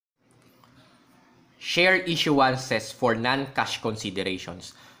share issuances for non-cash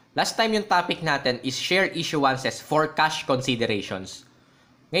considerations. Last time yung topic natin is share issuances for cash considerations.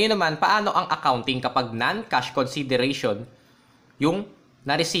 Ngayon naman, paano ang accounting kapag non-cash consideration yung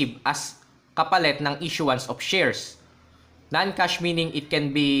na-receive as kapalit ng issuance of shares? Non-cash meaning it can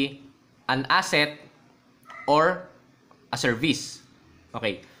be an asset or a service.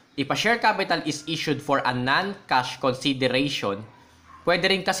 Okay. If a share capital is issued for a non-cash consideration, pwede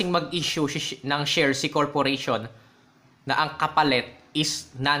rin kasing mag-issue ng shares si corporation na ang kapalit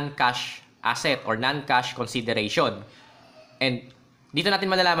is non-cash asset or non-cash consideration. And dito natin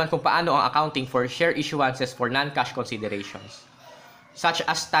malalaman kung paano ang accounting for share issuances for non-cash considerations. Such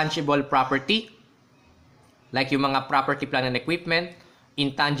as tangible property, like yung mga property, plant, and equipment,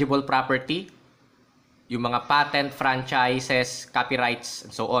 intangible property, yung mga patent, franchises, copyrights,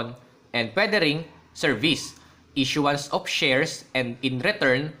 and so on. And pwede ring service, issuance of shares, and in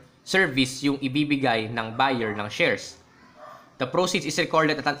return, service yung ibibigay ng buyer ng shares. The proceeds is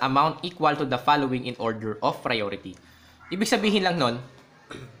recorded at an amount equal to the following in order of priority. Ibig sabihin lang nun,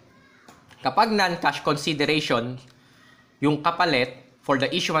 kapag non-cash consideration, yung kapalit for the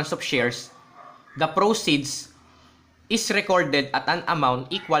issuance of shares, the proceeds is recorded at an amount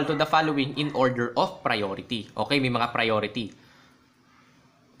equal to the following in order of priority. Okay, may mga priority.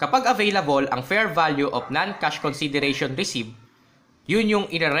 Kapag available ang fair value of non-cash consideration received, yun yung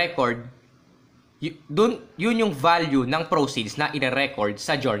i-record, yun yung value ng proceeds na i-record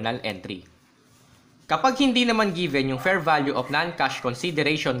sa journal entry. Kapag hindi naman given yung fair value of non-cash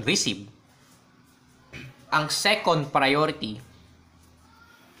consideration received, ang second priority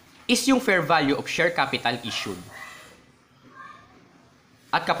is yung fair value of share capital issued.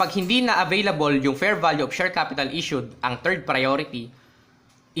 At kapag hindi na available yung fair value of share capital issued, ang third priority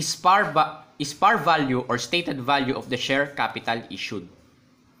is par value or stated value of the share capital issued.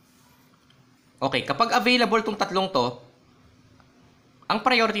 Okay, kapag available tong tatlong to, ang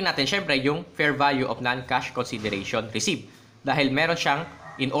priority natin syempre yung fair value of non-cash consideration received dahil meron siyang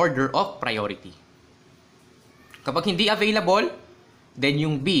in order of priority. Kapag hindi available, then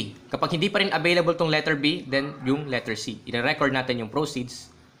yung B. Kapag hindi pa rin available tong letter B, then yung letter C. I-record natin yung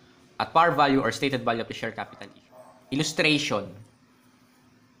proceeds at par value or stated value of the share capital. Illustration.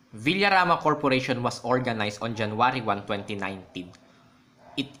 Villarama Corporation was organized on January 1, 2019.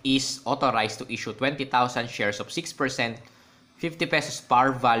 It is authorized to issue 20,000 shares of 6%, 50 pesos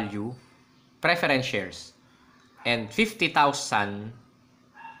par value, preference shares, and 50,000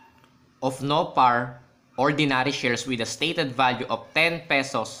 of no par ordinary shares with a stated value of 10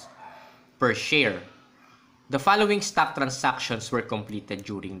 pesos per share. The following stock transactions were completed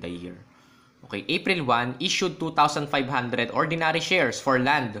during the year. Okay, April 1, issued 2,500 ordinary shares for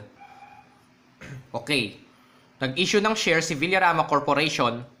land. Okay, nag-issue ng shares si Villarama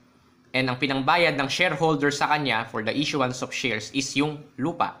Corporation and ang pinangbayad ng shareholder sa kanya for the issuance of shares is yung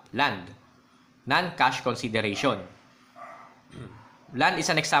lupa, land, non-cash consideration. Land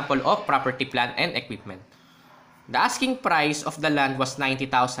is an example of property, plant, and equipment. The asking price of the land was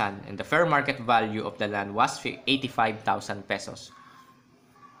 90,000 and the fair market value of the land was 85,000 pesos.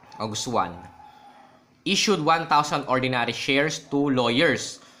 August 1. Issued 1,000 ordinary shares to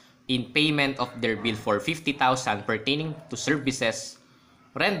lawyers in payment of their bill for 50,000 pertaining to services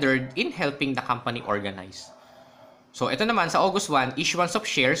rendered in helping the company organize. So, ito naman sa August 1, issuance of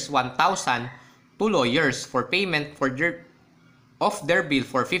shares 1,000 to lawyers for payment for their bill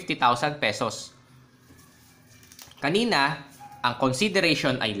for 50,000 pesos. Kanina, ang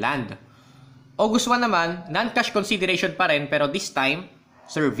consideration ay land. August 1 naman, non-cash consideration pa rin pero this time,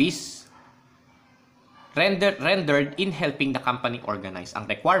 service rendered in helping the company organize. Ang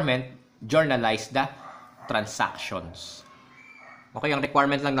requirement, journalize the transactions. Okay, ang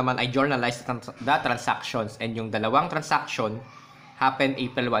requirement lang naman ay journalize the transactions and yung dalawang transaction happened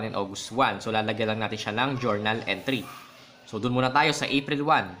April 1 and August 1. So, lalagyan lang natin siya ng journal entry. So, dun muna tayo sa April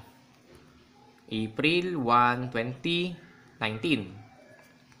 1. April 1,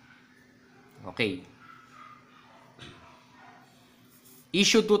 2019. Okay.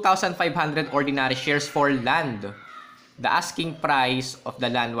 Issued 2,500 ordinary shares for land. The asking price of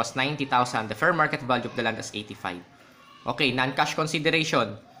the land was 90,000. The fair market value of the land is 85. Okay, non-cash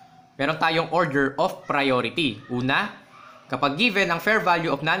consideration. Meron tayong order of priority. Una, kapag given ang fair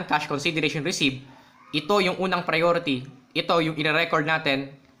value of non-cash consideration received, ito yung unang priority. Ito yung i-record natin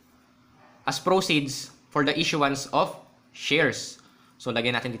as proceeds for the issuance of shares. So,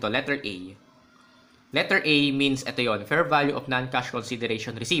 lagyan natin dito, letter A. Letter A means ito yon, fair value of non-cash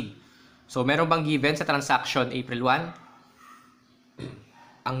consideration received. So, meron bang given sa transaction April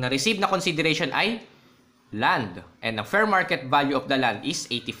 1? Ang na-receive na consideration ay land. And the fair market value of the land is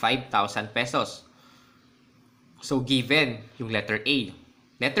 85,000 pesos. So, given yung letter A.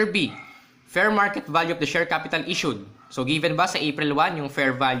 Letter B, fair market value of the share capital issued. So, given ba sa April 1 yung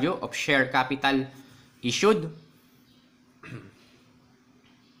fair value of share capital issued?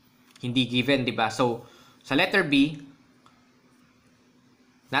 Hindi given, di ba? So, sa letter B,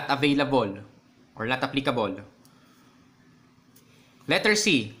 not available or not applicable. Letter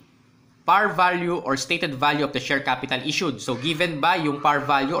C, par value or stated value of the share capital issued. So, given ba yung par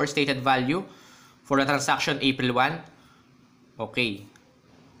value or stated value for the transaction April 1? Okay.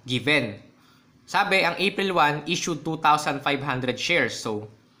 Given. Sabi, ang April 1 issued 2,500 shares. So,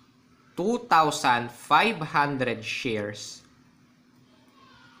 2,500 shares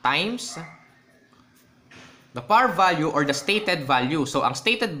times the par value or the stated value. So, ang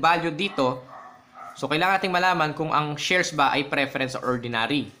stated value dito, so kailangan nating malaman kung ang shares ba ay preference or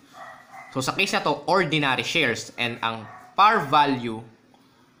ordinary. So, sa case na to, ordinary shares. And ang par value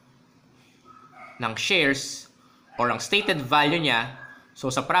ng shares or ang stated value niya, so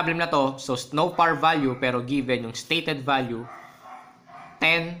sa problem na to, so no par value pero given yung stated value,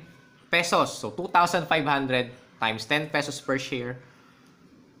 10 pesos. So, 2,500 times 10 pesos per share,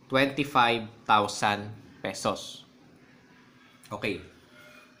 25,000 pesos. Okay.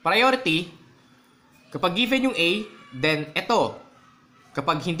 Priority, kapag given yung A, then ito.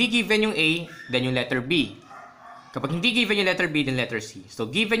 Kapag hindi given yung A, then yung letter B. Kapag hindi given yung letter B, then letter C. So,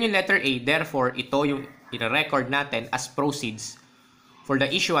 given yung letter A, therefore, ito yung i-record natin as proceeds for the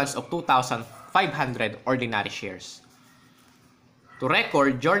issuance of 2,500 ordinary shares. To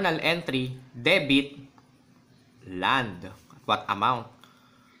record, journal entry, debit, land. At what amount?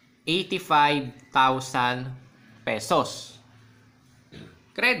 85,000 pesos.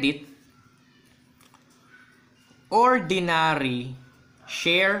 Credit, ordinary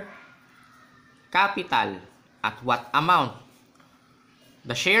share capital. At what amount?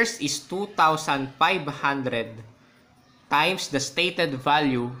 The shares is 2,500 times the stated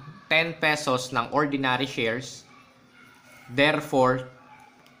value, 10 pesos ng ordinary shares. Therefore,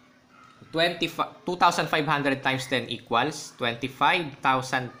 2,500 times 10 equals 25,000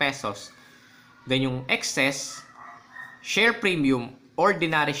 pesos. Then yung excess, share premium,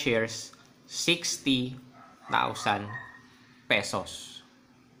 ordinary shares, 60,000 pesos.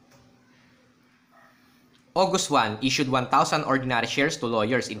 August 1, issued 1,000 ordinary shares to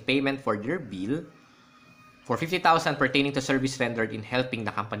lawyers in payment for their bill for 50,000 pertaining to service rendered in helping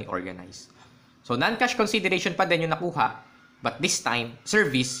the company organize. So, non-cash consideration pa din yung nakuha. But this time,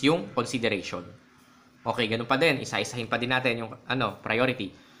 service yung consideration. Okay, ganun pa din. Isa-isahin pa din natin yung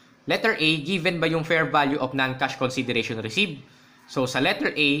priority. Letter A, given ba yung fair value of non-cash consideration received? So, sa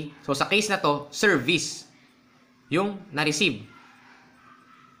letter A, so sa case na to, service yung na-receive.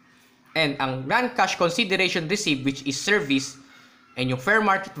 And ang non-cash consideration received, which is service, and yung fair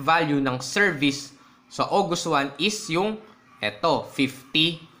market value ng service sa August 1 is yung eto,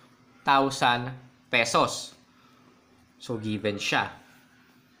 50,000 pesos. So, given siya.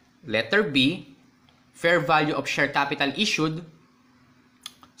 Letter B, fair value of share capital issued.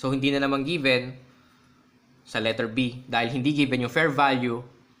 So, hindi na naman given sa letter B dahil hindi given yung fair value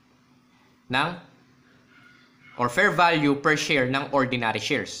ng or fair value per share ng ordinary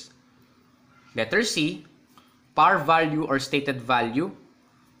shares. Letter C, par value or stated value.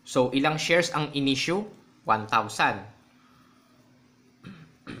 So, ilang shares ang in-issue? 1,000.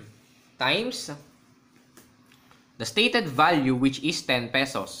 Times the stated value, which is 10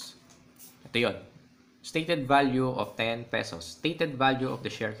 pesos. Ito yun. Stated value of 10 pesos. Stated value of the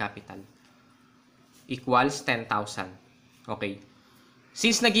share capital equals 10,000. Okay.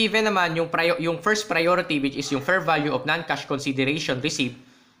 Since na-given naman yung first priority, which is yung fair value of non-cash consideration received,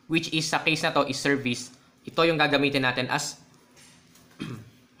 which is sa case na to is service, ito yung gagamitin natin as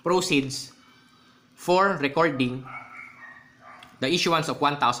proceeds for recording the issuance of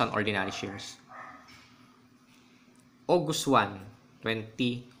 1,000 ordinary shares. August 1,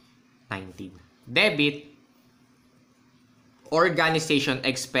 2019. Debit, organization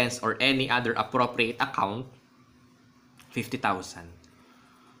expense or any other appropriate account, 50,000.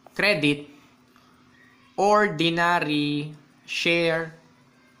 Credit, ordinary share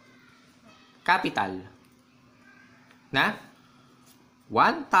capital na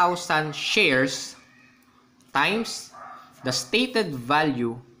 1,000 shares times the stated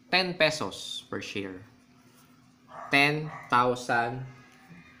value, 10 pesos per share. 10,000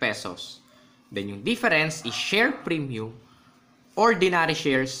 pesos. Then yung difference is share premium, ordinary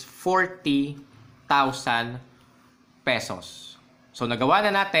shares, 40,000 pesos. So nagawa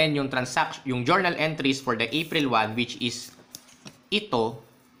na natin yung yung journal entries for the April 1, which is ito,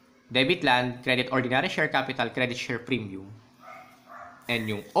 debit land, credit ordinary share capital, credit share premium. And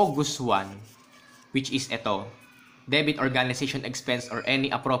yung August 1, which is ito, debit organization expense or any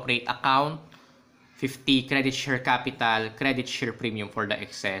appropriate account. 50 credit share capital, credit share premium for the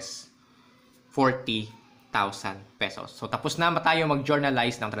excess, 40,000 pesos. So tapos na tayo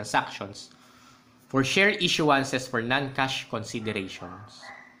mag-journalize ng transactions for share issuances for non-cash considerations.